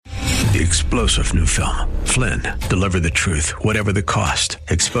The explosive new film, Flynn, deliver the truth, whatever the cost.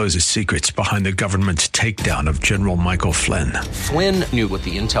 Exposes secrets behind the government's takedown of General Michael Flynn. Flynn knew what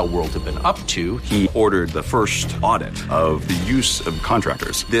the intel world had been up to. He ordered the first audit of the use of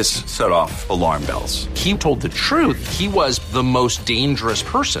contractors. This set off alarm bells. He told the truth. He was the most dangerous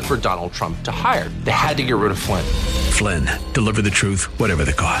person for Donald Trump to hire. They had to get rid of Flynn. Flynn, deliver the truth, whatever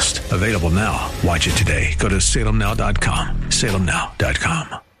the cost. Available now. Watch it today. Go to salemnow.com.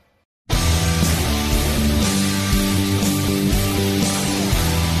 salemnow.com.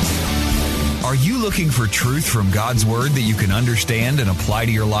 Are you looking for truth from God's Word that you can understand and apply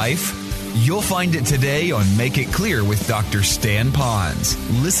to your life? You'll find it today on Make It Clear with Dr. Stan Pons.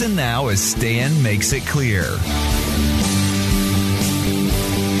 Listen now as Stan makes it clear.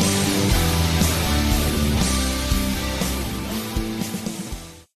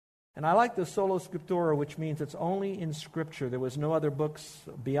 And I like the sola scriptura, which means it's only in Scripture. There was no other books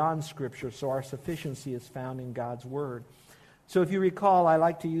beyond Scripture, so our sufficiency is found in God's Word. So if you recall, I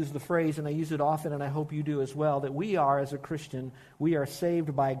like to use the phrase, and I use it often, and I hope you do as well, that we are, as a Christian, we are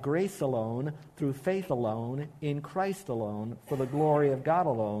saved by grace alone, through faith alone, in Christ alone, for the glory of God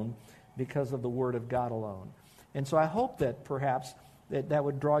alone, because of the Word of God alone. And so I hope that perhaps that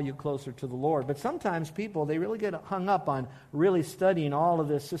would draw you closer to the Lord. But sometimes people, they really get hung up on really studying all of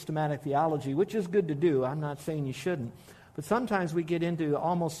this systematic theology, which is good to do. I'm not saying you shouldn't. But sometimes we get into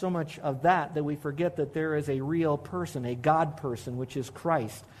almost so much of that we forget that there is a real person, a God person, which is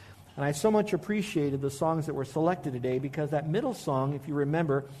Christ. And I so much appreciated the songs that were selected today because that middle song, if you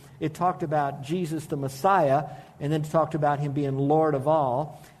remember, it talked about Jesus the Messiah, and then it talked about Him being Lord of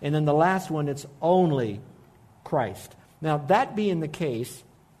all. And then the last one, it's only Christ. Now, that being the case,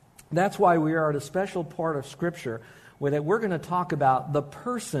 that's why we are at a special part of Scripture where that we're going to talk about the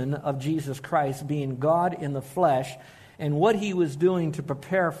person of Jesus Christ being God in the flesh, and what He was doing to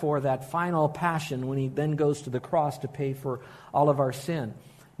prepare for that final passion when He then goes to the cross to pay for all of our sin.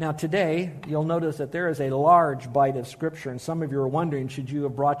 Now today, you'll notice that there is a large bite of Scripture, and some of you are wondering, should you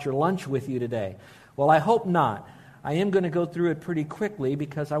have brought your lunch with you today? Well, I hope not. I am going to go through it pretty quickly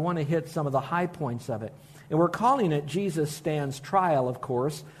because I want to hit some of the high points of it. And we're calling it Jesus Stands Trial, of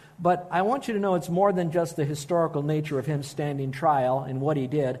course, but I want you to know it's more than just the historical nature of Him standing trial and what He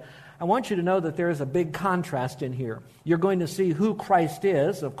did. I want you to know that there is a big contrast in here. You're going to see who Christ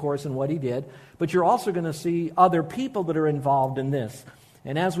is, of course, and what He did, but you're also going to see other people that are involved in this.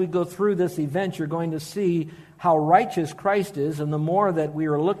 And as we go through this event, you're going to see how righteous Christ is, and the more that we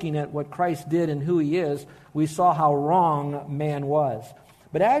are looking at what Christ did and who He is, we saw how wrong man was.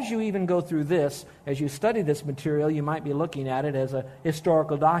 But as you even go through this, as you study this material, you might be looking at it as a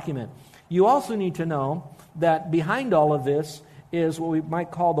historical document. You also need to know that behind all of this is what we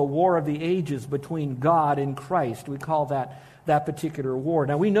might call the war of the ages between God and Christ. We call that particular war.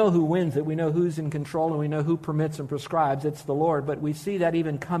 Now, we know who wins it. We know who's in control, and we know who permits and prescribes. It's the Lord. But we see that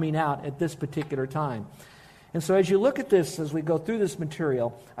even coming out at this particular time. And so as you look at this, as we go through this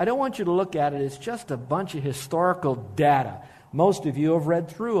material, I don't want you to look at it as just a bunch of historical data. Most of you have read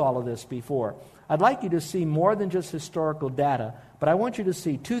through all of this before. I'd like you to see more than just historical data, but I want you to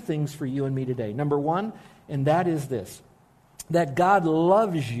see two things for you and me today. Number one, and that is this, that God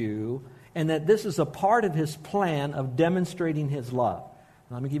loves you and that this is a part of His plan of demonstrating His love.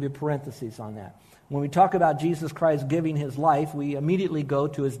 Now, let me give you parentheses on that. When we talk about Jesus Christ giving His life, we immediately go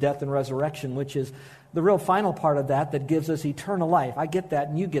to His death and resurrection, which is the real final part of that gives us eternal life. I get that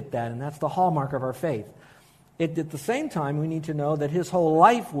and you get that, and that's the hallmark of our faith. At the same time, we need to know that His whole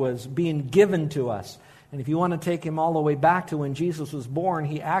life was being given to us. And if you want to take Him all the way back to when Jesus was born,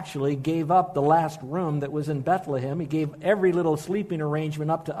 He actually gave up the last room that was in Bethlehem. He gave every little sleeping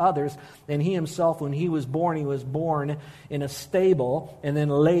arrangement up to others. And He Himself, when He was born in a stable and then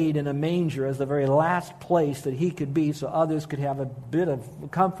laid in a manger as the very last place that He could be so others could have a bit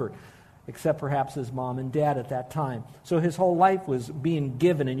of comfort, except perhaps His mom and dad at that time. So His whole life was being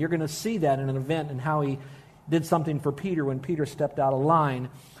given. And you're going to see that in an event and how He did something for Peter when Peter stepped out of line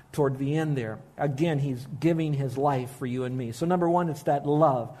toward the end there. Again, He's giving His life for you and me. So number one, it's that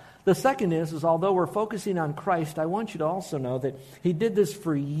love. The second is although we're focusing on Christ, I want you to also know that He did this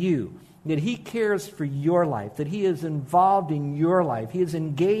for you, that He cares for your life, that He is involved in your life. He is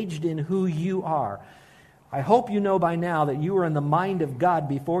engaged in who you are. I hope you know by now that you were in the mind of God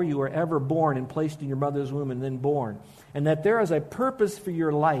before you were ever born and placed in your mother's womb and then born. And that there is a purpose for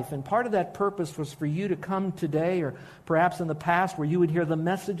your life. And part of that purpose was for you to come today, or perhaps in the past, where you would hear the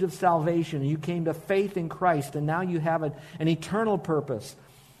message of salvation and you came to faith in Christ, and now you have an eternal purpose.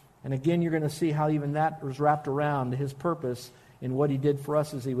 And again, you're going to see how even that was wrapped around His purpose in what He did for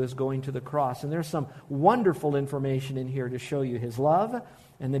us as He was going to the cross. And there's some wonderful information in here to show you His love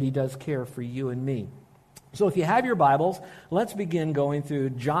and that he does care for you and me. So if you have your Bibles, let's begin going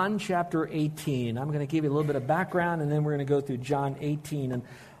through John chapter 18. I'm going to give you a little bit of background, and then we're going to go through John 18, and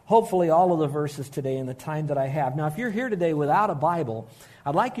hopefully all of the verses today in the time that I have. Now, if you're here today without a Bible,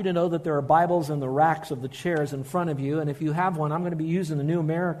 I'd like you to know that there are Bibles in the racks of the chairs in front of you, and if you have one, I'm going to be using the New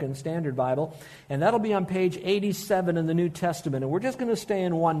American Standard Bible, and that'll be on page 87 in the New Testament, and we're just going to stay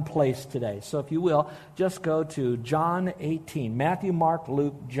in one place today. So if you will, just go to John 18, Matthew, Mark,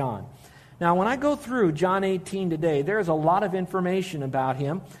 Luke, John. Now, when I go through John 18 today, there's a lot of information about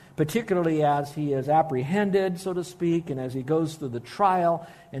him, particularly as he is apprehended, so to speak, and as he goes through the trial.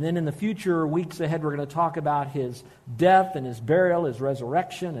 And then in the future weeks ahead, we're going to talk about his death and his burial, his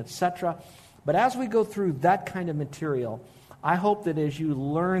resurrection, etc. But as we go through that kind of material, I hope that as you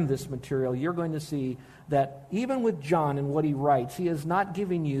learn this material, you're going to see that even with John and what he writes, he is not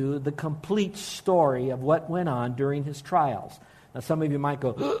giving you the complete story of what went on during his trials. Now, some of you might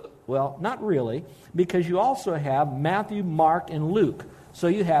go, well, not really, because you also have Matthew, Mark, and Luke. So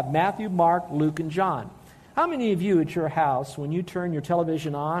you have Matthew, Mark, Luke, and John. How many of you at your house, when you turn your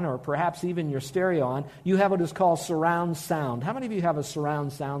television on, or perhaps even your stereo on, you have what is called surround sound? How many of you have a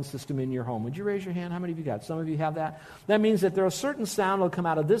surround sound system in your home? Would you raise your hand? How many of you got? Some of you have that? That means that there are certain sound that will come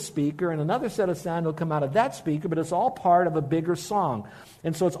out of this speaker, and another set of sound will come out of that speaker, but it's all part of a bigger song.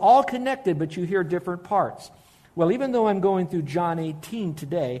 And so it's all connected, but you hear different parts. Well, even though I'm going through John 18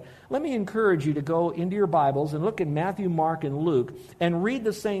 today, let me encourage you to go into your Bibles and look at Matthew, Mark, and Luke and read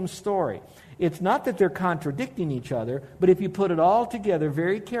the same story. It's not that they're contradicting each other, but if you put it all together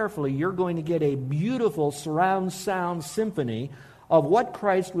very carefully, you're going to get a beautiful surround sound symphony of what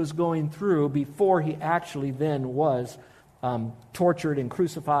Christ was going through before he actually then was tortured and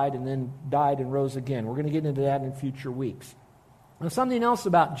crucified and then died and rose again. We're going to get into that in future weeks. Now, something else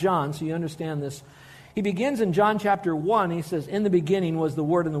about John, so you understand this. He begins in John chapter 1, he says, in the beginning was the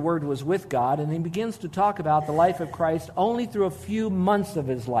Word, and the Word was with God. And he begins to talk about the life of Christ only through a few months of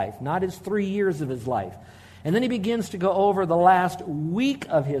his life, not his 3 years of his life. And then he begins to go over the last week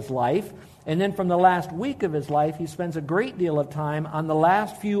of his life. And then from the last week of his life, he spends a great deal of time on the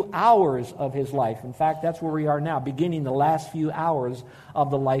last few hours of his life. In fact, that's where we are now, beginning the last few hours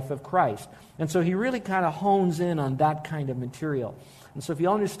of the life of Christ. And so he really kind of hones in on that kind of material. And so if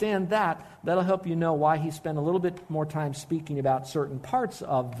you understand that, that'll help you know why he spent a little bit more time speaking about certain parts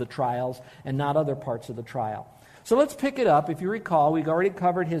of the trials and not other parts of the trial. So let's pick it up. If you recall, we've already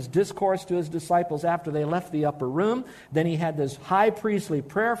covered his discourse to his disciples after they left the upper room. Then he had this high priestly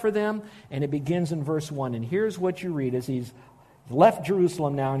prayer for them, and it begins in verse 1. And here's what you read as he's left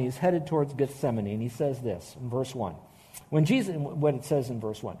Jerusalem now and he's headed towards Gethsemane. And he says this in verse 1. What it says in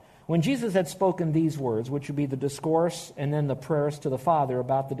verse 1. When Jesus had spoken these words, which would be the discourse and then the prayers to the Father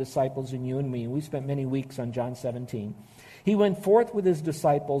about the disciples and you and me, we spent many weeks on John 17, he went forth with his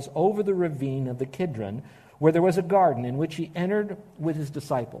disciples over the ravine of the Kidron, where there was a garden in which he entered with his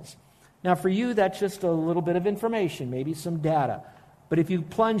disciples. Now for you, that's just a little bit of information, maybe some data. But if you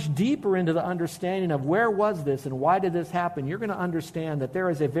plunge deeper into the understanding of where was this and why did this happen, you're going to understand that there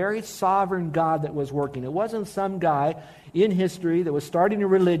is a very sovereign God that was working. It wasn't some guy in history that was starting a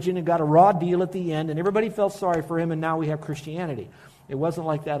religion and got a raw deal at the end and everybody felt sorry for him and now we have Christianity. It wasn't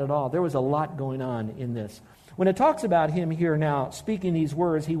like that at all. There was a lot going on in this. When it talks about him here now, speaking these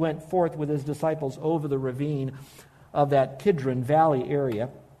words, he went forth with his disciples over the ravine of that Kidron Valley area.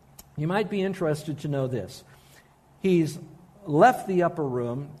 You might be interested to know this. He's left the upper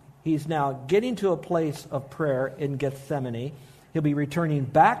room. He's now getting to a place of prayer in Gethsemane. He'll be returning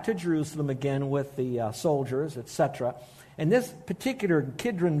back to Jerusalem again with the soldiers, etc. And this particular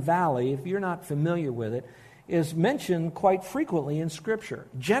Kidron Valley, if you're not familiar with it, is mentioned quite frequently in Scripture,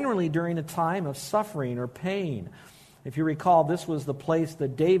 generally during a time of suffering or pain. If you recall, this was the place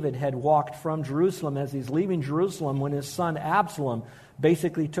that David had walked from Jerusalem as he's leaving Jerusalem when his son Absalom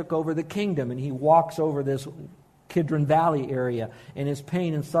basically took over the kingdom, and he walks over this Kidron Valley area in his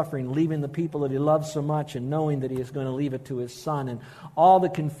pain and suffering, leaving the people that he loves so much and knowing that he is going to leave it to his son, and all the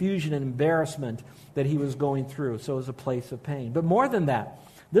confusion and embarrassment that he was going through. So it was a place of pain. But more than that,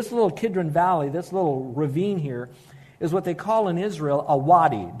 this little Kidron Valley, this little ravine here, is what they call in Israel a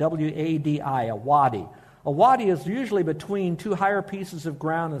wadi, W-A-D-I, a wadi. A wadi is usually between two higher pieces of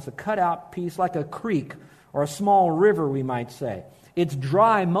ground. It's a cut-out piece like a creek or a small river, we might say. It's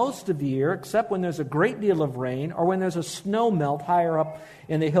dry most of the year, except when there's a great deal of rain or when there's a snow melt higher up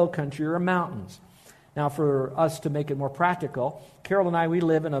in the hill country or mountains. Now, for us to make it more practical, Carol and I, we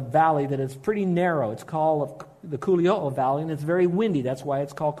live in a valley that is pretty narrow. It's called the Kuli'o'o Valley, and it's very windy. That's why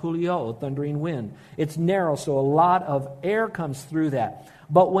it's called Kuli'o'o, thundering wind. It's narrow, so a lot of air comes through that.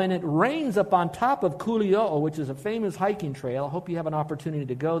 But when it rains up on top of Kuli'o'o, which is a famous hiking trail, I hope you have an opportunity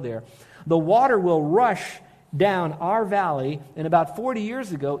to go there, the water will rush down our valley, and about 40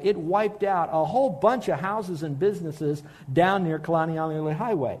 years ago, it wiped out a whole bunch of houses and businesses down near Kalani'alile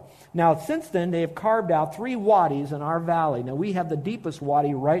Highway. Now, since then, they have carved out 3 wadis in our valley. Now, we have the deepest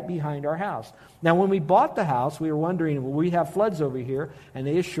wadi right behind our house. Now, when we bought the house, we were wondering, will we have floods over here? And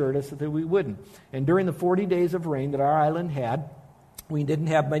they assured us that we wouldn't. And during the 40 days of rain that our island had, we didn't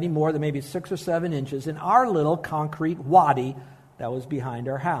have many more than maybe 6 or 7 inches in our little concrete wadi that was behind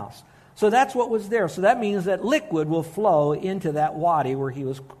our house. So that's what was there. So that means that liquid will flow into that wadi where he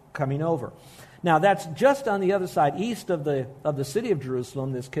was coming over. Now, that's just on the other side, east of the city of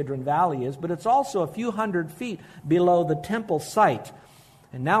Jerusalem, this Kidron Valley is, but it's also a few hundred feet below the temple site.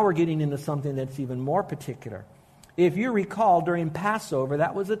 And now we're getting into something that's even more particular. If you recall, during Passover,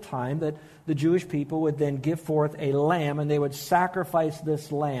 that was a time that the Jewish people would then give forth a lamb, and they would sacrifice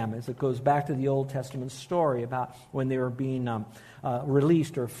this lamb, as it goes back to the Old Testament story about when they were being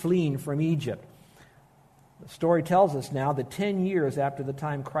released or fleeing from Egypt. The story tells us now that 10 years after the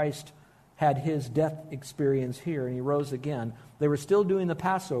time Christ had his death experience here and he rose again, they were still doing the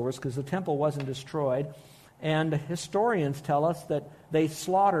Passovers because the temple wasn't destroyed. And historians tell us that they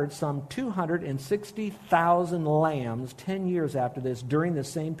slaughtered some 260,000 lambs 10 years after this during the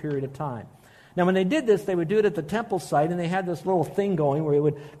same period of time. Now, when they did this, they would do it at the temple site, and they had this little thing going where it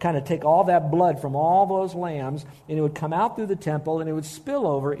would kind of take all that blood from all those lambs, and it would come out through the temple, and it would spill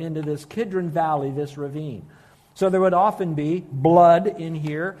over into this Kidron Valley, this ravine. So there would often be blood in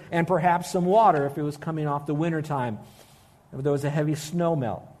here, and perhaps some water if it was coming off the wintertime, if there was a heavy snow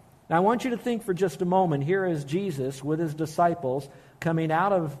melt. Now, I want you to think for just a moment. Here is Jesus with his disciples coming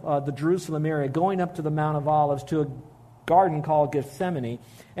out of the Jerusalem area, going up to the Mount of Olives to a garden called Gethsemane,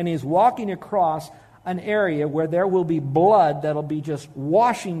 and he's walking across an area where there will be blood that will be just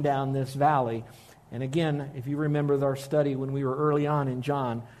washing down this valley. And again, if you remember our study when we were early on in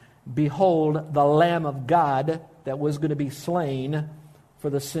John, behold the Lamb of God that was going to be slain for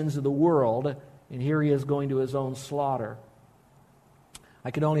the sins of the world, and here he is going to his own slaughter.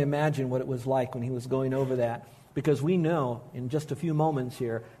 I could only imagine what it was like when he was going over that, because we know in just a few moments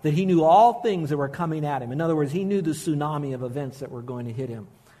here that he knew all things that were coming at him. In other words, he knew the tsunami of events that were going to hit him.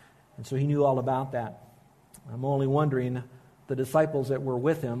 And so he knew all about that. I'm only wondering, the disciples that were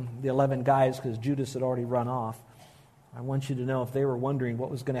with him, the 11 guys, because Judas had already run off, I want you to know if they were wondering what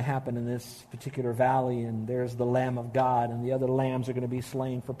was going to happen in this particular valley, and there's the Lamb of God, and the other lambs are going to be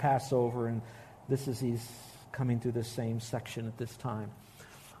slain for Passover, and he's coming through this same section at this time.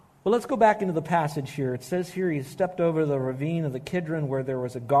 Well, let's go back into the passage here. It says here he stepped over the ravine of the Kidron where there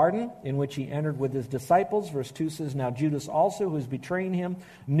was a garden in which he entered with his disciples. Verse 2 says, now Judas also, who was betraying him,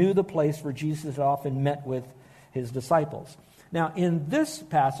 knew the place where Jesus often met with his disciples. Now, in this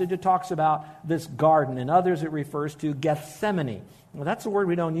passage, it talks about this garden. In others, it refers to Gethsemane. Well, that's a word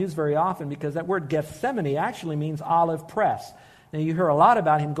we don't use very often because that word Gethsemane actually means olive press. Now, you hear a lot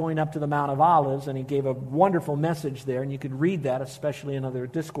about him going up to the Mount of Olives, and he gave a wonderful message there, and you could read that, especially in other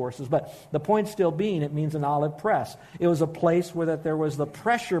discourses. But the point still being, it means an olive press. It was a place where that there was the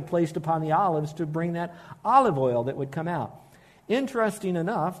pressure placed upon the olives to bring that olive oil that would come out. Interesting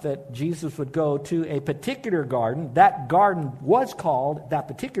enough that Jesus would go to a particular garden. That garden was called, that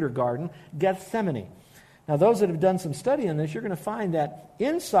particular garden, Gethsemane. Now, those that have done some study on this, you're going to find that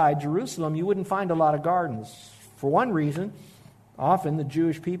inside Jerusalem, you wouldn't find a lot of gardens. For one reason, often the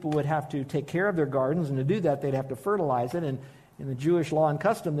Jewish people would have to take care of their gardens, and to do that, they'd have to fertilize it. And in the Jewish law and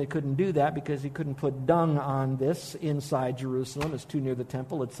custom, they couldn't do that because you couldn't put dung on this inside Jerusalem. It's too near the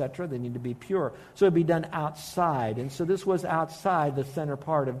temple, etc. They need to be pure. So it'd be done outside. And so this was outside the center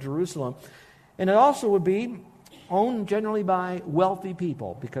part of Jerusalem. And it also would be owned generally by wealthy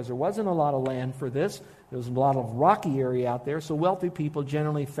people because there wasn't a lot of land for this. There was a lot of rocky area out there. So wealthy people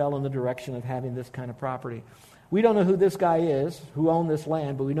generally fell in the direction of having this kind of property. We don't know who this guy is, who owned this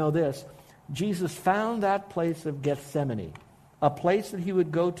land, but we know this. Jesus found that place of Gethsemane, a place that he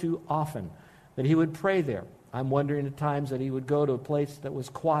would go to often, that he would pray there. I'm wondering at times that he would go to a place that was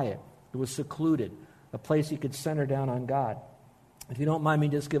quiet, that was secluded, a place he could center down on God. If you don't mind me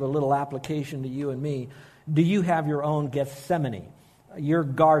just give a little application to you and me, do you have your own Gethsemane, your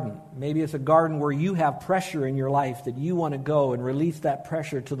garden? Maybe it's a garden where you have pressure in your life that you want to go and release that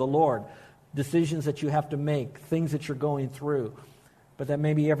pressure to the Lord. Decisions that you have to make, things that you're going through. But that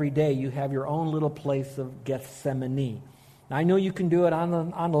maybe every day you have your own little place of Gethsemane. Now, I know you can do it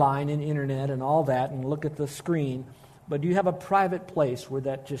online and internet and all that and look at the screen, but do you have a private place where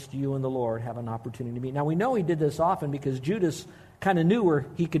that just you and the Lord have an opportunity to meet? Now, we know he did this often because Judas kind of knew where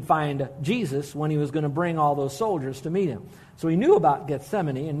he could find Jesus when he was going to bring all those soldiers to meet him. So he knew about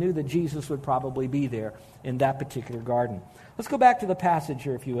Gethsemane and knew that Jesus would probably be there in that particular garden. Let's go back to the passage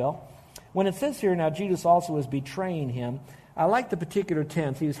here, if you will. When it says here, now Judas also was betraying him, I like the particular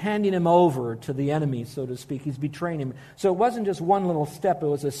tense. He was handing him over to the enemy, so to speak. He's betraying him. So it wasn't just one little step. It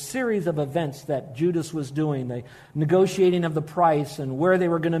was a series of events that Judas was doing. The negotiating of the price and where they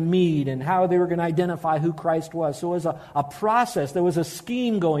were going to meet and how they were going to identify who Christ was. So it was a process. There was a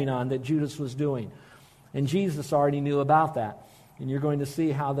scheme going on that Judas was doing. And Jesus already knew about that. And you're going to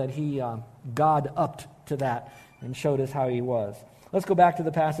see how that he God upped to that and showed us how he was. Let's go back to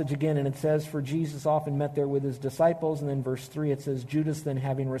the passage again, and it says, for Jesus often met there with his disciples, and then verse 3 it says, Judas then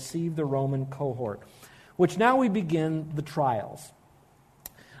having received the Roman cohort, which now we begin the trials.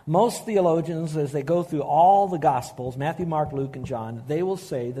 Most theologians, as they go through all the Gospels, Matthew, Mark, Luke, and John, they will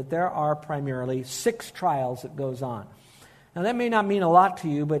say that there are primarily 6 trials that goes on. Now that may not mean a lot to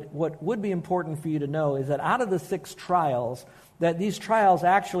you, but what would be important for you to know is that out of the 6 trials, that these trials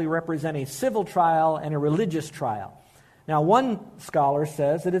actually represent a civil trial and a religious trial. Now, one scholar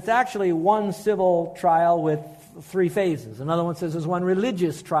says that it's actually one civil trial with 3 phases. Another one says it's one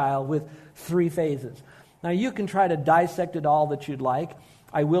religious trial with 3 phases. Now, you can try to dissect it all that you'd like.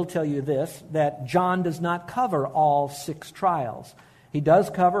 I will tell you this, that John does not cover all 6 trials. He does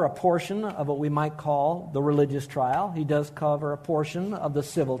cover a portion of what we might call the religious trial. He does cover a portion of the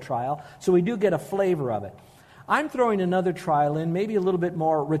civil trial. So we do get a flavor of it. I'm throwing another trial in, maybe a little bit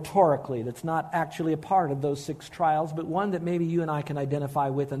more rhetorically, that's not actually a part of those 6 trials, but one that maybe you and I can identify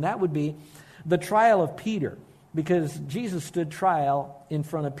with, and that would be the trial of Peter, because Jesus stood trial in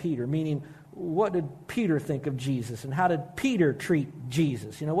front of Peter, meaning what did Peter think of Jesus, and how did Peter treat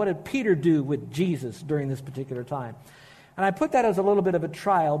Jesus? What did Peter do with Jesus during this particular time? And I put that as a little bit of a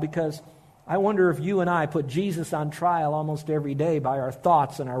trial because I wonder if you and I put Jesus on trial almost every day by our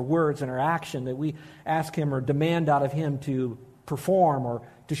thoughts and our words and our action, that we ask him or demand out of him to perform or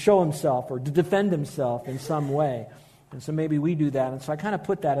to show himself or to defend himself in some way. And so maybe we do that. And so I kind of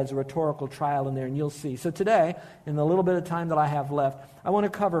put that as a rhetorical trial in there, and you'll see. So today, in the little bit of time that I have left, I want to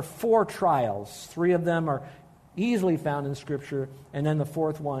cover 4 trials. 3 of them are easily found in Scripture, and then the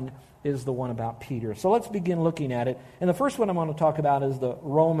 4th one is the one about Peter. So let's begin looking at it. And the first one I'm going to talk about is the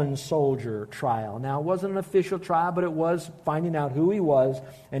Roman soldier trial. Now, it wasn't an official trial, but it was finding out who he was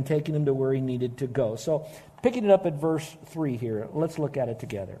and taking him to where he needed to go. So picking it up at verse 3 here, let's look at it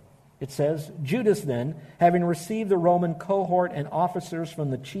together. It says, Judas then, having received the Roman cohort and officers from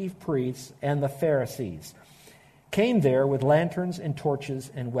the chief priests and the Pharisees, came there with lanterns and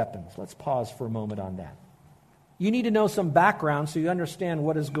torches and weapons. Let's pause for a moment on that. You need to know some background so you understand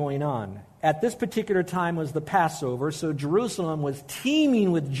what is going on. At this particular time was the Passover, so Jerusalem was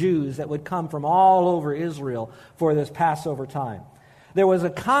teeming with Jews that would come from all over Israel for this Passover time. There was a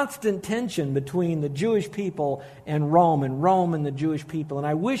constant tension between the Jewish people and Rome and the Jewish people. And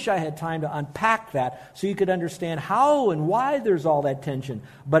I wish I had time to unpack that so you could understand how and why there's all that tension,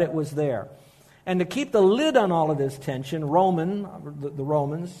 but it was there. And to keep the lid on all of this tension, the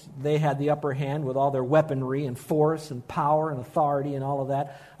Romans, they had the upper hand with all their weaponry and force and power and authority and all of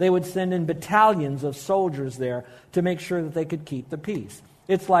that. They would send in battalions of soldiers there to make sure that they could keep the peace.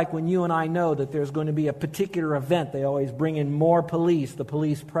 It's like when you and I know that there's going to be a particular event, they always bring in more police. The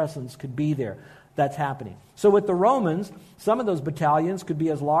police presence could be there. That's happening. So with the Romans, some of those battalions could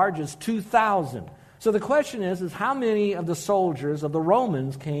be as large as 2,000. So the question is how many of the soldiers of the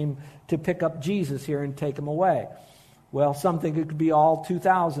Romans came to pick up Jesus here and take him away? Well, some think it could be all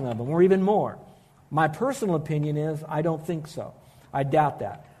 2,000 of them, or even more. My personal opinion is I don't think so. I doubt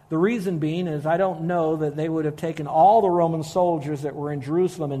that. The reason being is I don't know that they would have taken all the Roman soldiers that were in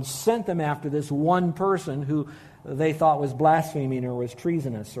Jerusalem and sent them after this one person who they thought was blaspheming or was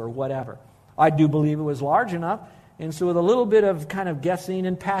treasonous or whatever. I do believe it was large enough. And so with a little bit of kind of guessing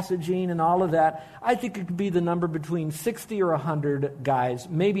and passaging and all of that, I think it could be the number between 60 or 100 guys,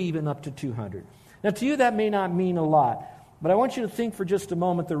 maybe even up to 200. Now to you that may not mean a lot, but I want you to think for just a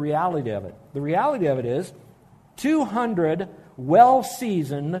moment the reality of it. The reality of it is 200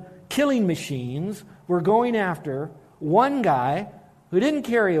 well-seasoned killing machines were going after one guy who didn't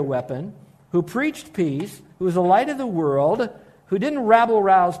carry a weapon, who preached peace, who was the light of the world, who didn't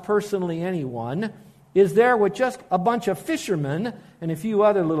rabble-rouse personally anyone, is there with just a bunch of fishermen and a few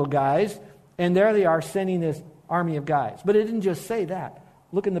other little guys, and there they are sending this army of guys. But it didn't just say that.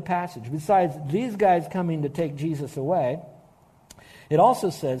 Look in the passage. Besides these guys coming to take Jesus away, it also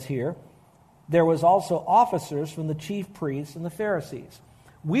says here there was also officers from the chief priests and the Pharisees.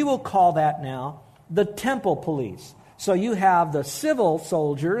 We will call that now the temple police. So you have the civil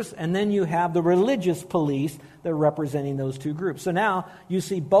soldiers, and then you have the religious police that are representing those two groups. So now you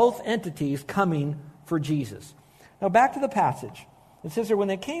see both entities coming for Jesus. Now back to the passage. It says here, when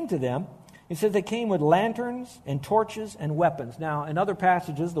they came to them, it says they came with lanterns and torches and weapons. Now, in other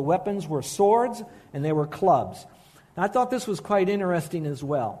passages, the weapons were swords and they were clubs. Now, I thought this was quite interesting as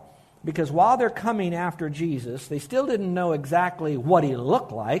well, because while they're coming after Jesus, they still didn't know exactly what he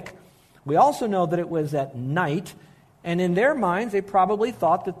looked like. We also know that it was at night, and in their minds, they probably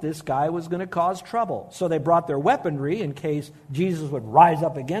thought that this guy was going to cause trouble. So they brought their weaponry in case Jesus would rise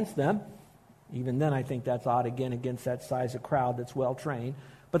up against them. Even then, I think that's odd, again, against that size of crowd that's well-trained.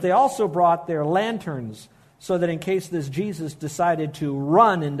 But they also brought their lanterns so that in case this Jesus decided to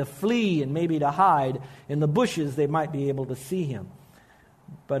run and to flee and maybe to hide in the bushes, they might be able to see him.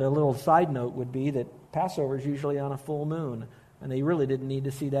 But a little side note would be that Passover is usually on a full moon, and they really didn't need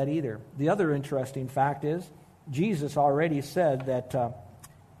to see that either. The other interesting fact is Jesus already said that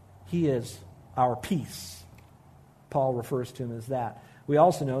he is our peace. Paul refers to him as that. We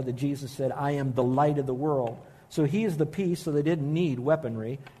also know that Jesus said, I am the light of the world. So he is the peace, so they didn't need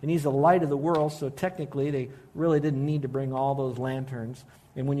weaponry. And he's the light of the world, so technically they really didn't need to bring all those lanterns.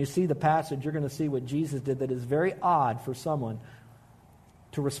 And when you see the passage, you're going to see what Jesus did that is very odd for someone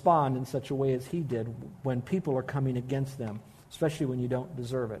to respond in such a way as he did when people are coming against them, especially when you don't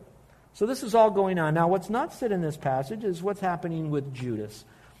deserve it. So this is all going on. Now, what's not said in this passage is what's happening with Judas.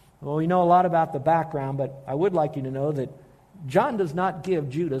 Well, we know a lot about the background, but I would like you to know that John does not give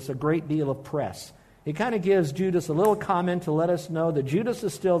Judas a great deal of press. He kind of gives Judas a little comment to let us know that Judas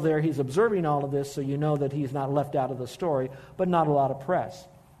is still there. He's observing all of this, so you know that he's not left out of the story, but not a lot of press.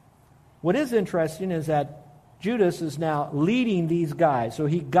 What is interesting is that Judas is now leading these guys. So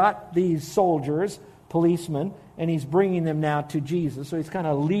he got these soldiers, policemen, and he's bringing them now to Jesus. So he's kind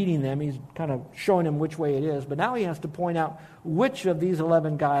of leading them. He's kind of showing them which way it is. But now he has to point out which of these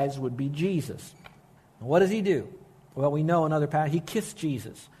 11 guys would be Jesus. And what does he do? Well, we know another passage. He kissed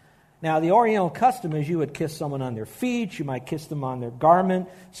Jesus. Now, the Oriental custom is you would kiss someone on their feet. You might kiss them on their garment.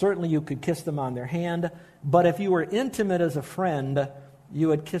 Certainly you could kiss them on their hand. But if you were intimate as a friend, you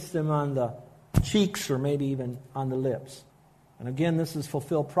would kiss them on the cheeks or maybe even on the lips. And again, this is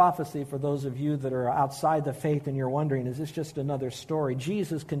fulfilled prophecy for those of you that are outside the faith and you're wondering, is this just another story?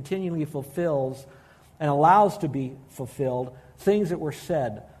 Jesus continually fulfills and allows to be fulfilled things that were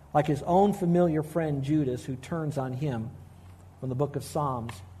said, like his own familiar friend Judas, who turns on him from the book of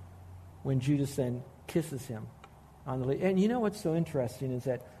Psalms, when Judas then kisses him on the lips. And you know what's so interesting is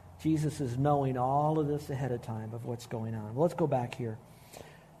that Jesus is knowing all of this ahead of time of what's going on. Well, let's go back here.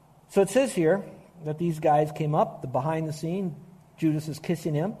 So it says here that these guys came up, the behind the scene, Judas is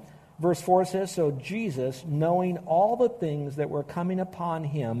kissing him. Verse 4 says, so Jesus, knowing all the things that were coming upon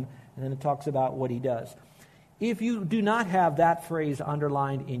him, and then it talks about what he does. If you do not have that phrase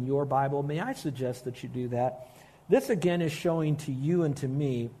underlined in your Bible, may I suggest that you do that? This again is showing to you and to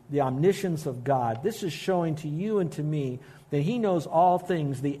me the omniscience of God. This is showing to you and to me that he knows all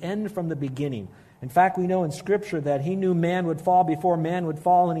things, the end from the beginning. In fact, we know in Scripture that he knew man would fall before man would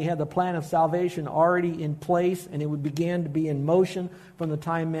fall, and he had the plan of salvation already in place, and it would begin to be in motion from the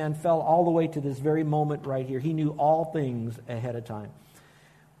time man fell all the way to this very moment right here. He knew all things ahead of time.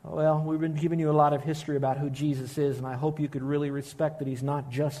 Well, we've been giving you a lot of history about who Jesus is, and I hope you could really respect that he's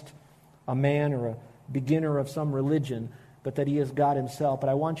not just a man or a beginner of some religion, but that he is God himself. But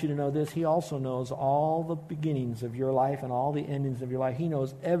I want you to know this, he also knows all the beginnings of your life and all the endings of your life. He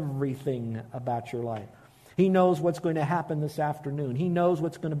knows everything about your life. He knows what's going to happen this afternoon. He knows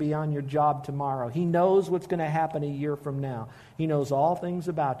what's going to be on your job tomorrow. He knows what's going to happen a year from now. He knows all things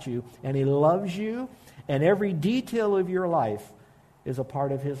about you, and he loves you, and every detail of your life is a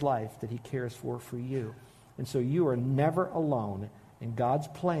part of his life that he cares for you. And so you are never alone, and God's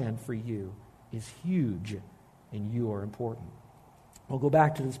plan for you is huge, and you are important. We'll go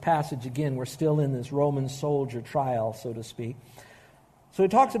back to this passage again. We're still in this Roman soldier trial, so to speak. So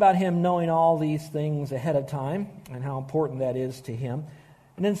it talks about him knowing all these things ahead of time and how important that is to him.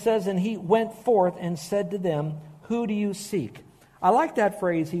 And then it says, and he went forth and said to them, who do you seek? I like that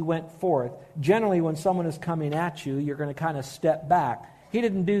phrase, he went forth. Generally, when someone is coming at you, you're going to kind of step back. He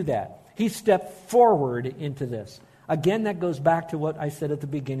didn't do that. He stepped forward into this. Again, that goes back to what I said at the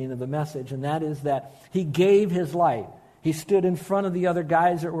beginning of the message, and that is that he gave his life. He stood in front of the other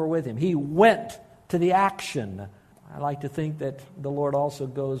guys that were with him. He went to the action. I like to think that the Lord also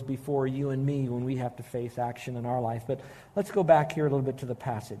goes before you and me when we have to face action in our life. But let's go back here a little bit to the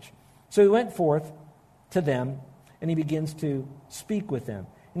passage. So he went forth to them, and he begins to speak with them.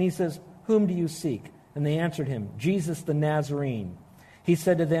 And he says, whom do you seek? And they answered him, Jesus the Nazarene. He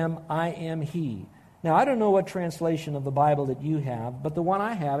said to them, I am he. Now, I don't know what translation of the Bible that you have, but the one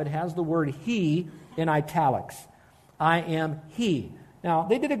I have, it has the word he in italics. I am he. Now,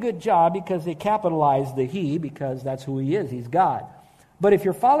 they did a good job because they capitalized the he, because that's who he is. He's God. But if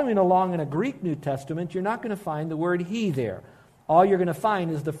you're following along in a Greek New Testament, you're not going to find the word he there. All you're going to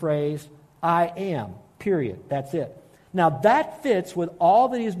find is the phrase, I am, period. That's it. Now, that fits with all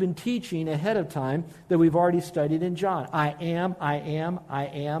that he's been teaching ahead of time that we've already studied in John. I am, I am, I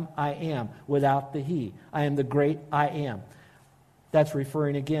am, I am, without the he. I am the great I am. That's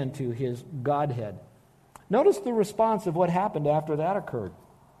referring again to his Godhead. Notice the response of what happened after that occurred.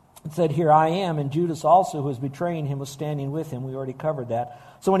 It said here, I am, and Judas also, who was betraying him, was standing with him. We already covered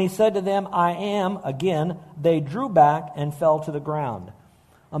that. So when he said to them, I am, again, they drew back and fell to the ground.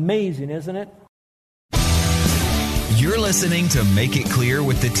 Amazing, isn't it? You're listening to Make It Clear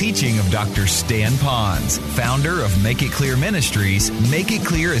with the teaching of Dr. Stan Pons, founder of Make It Clear Ministries. Make It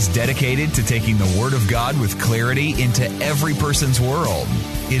Clear is dedicated to taking the Word of God with clarity into every person's world.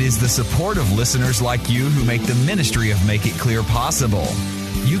 It is the support of listeners like you who make the ministry of Make It Clear possible.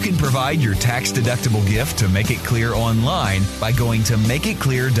 You can provide your tax-deductible gift to Make It Clear online by going to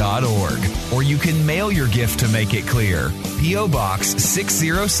makeitclear.org, or you can mail your gift to Make It Clear, P.O. Box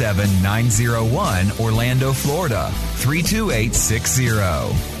 607901, Orlando, Florida 32860.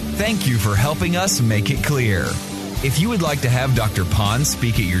 Thank you for helping us make it clear. If you would like to have Dr. Pons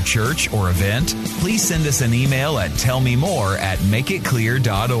speak at your church or event, please send us an email at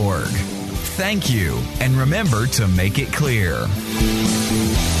tellmemore@makeitclear.org. Thank you, and remember to make it clear.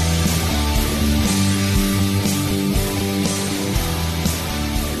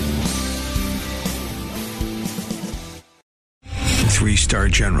 Three-star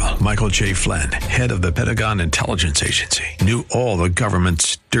General Michael J. Flynn, head of the Pentagon Intelligence Agency, knew all the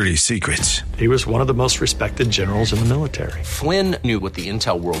government's dirty secrets. He was one of the most respected generals in the military. Flynn knew what the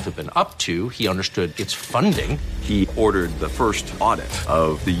intel world had been up to. He understood its funding. He ordered the first audit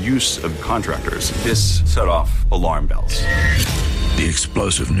of the use of contractors. This set off alarm bells. The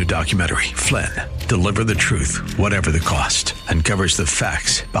explosive new documentary, Flynn, Deliver the Truth, Whatever the Cost, uncovers the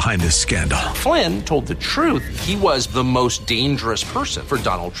facts behind this scandal. Flynn told the truth. He was the most dangerous person for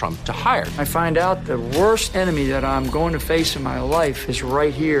Donald Trump to hire. I find out the worst enemy that I'm going to face in my life is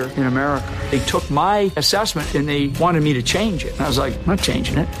right here in America. They took my assessment and they wanted me to change it. And I was like, I'm not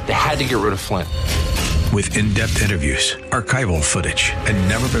changing it. They had to get rid of Flynn. With in-depth interviews, archival footage, and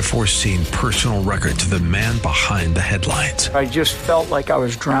never-before-seen personal records of the man behind the headlines. I just felt like I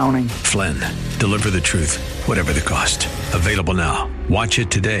was drowning. Flynn, Deliver the Truth, Whatever the Cost. Available now. Watch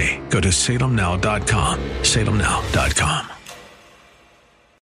it today. Go to salemnow.com. salemnow.com.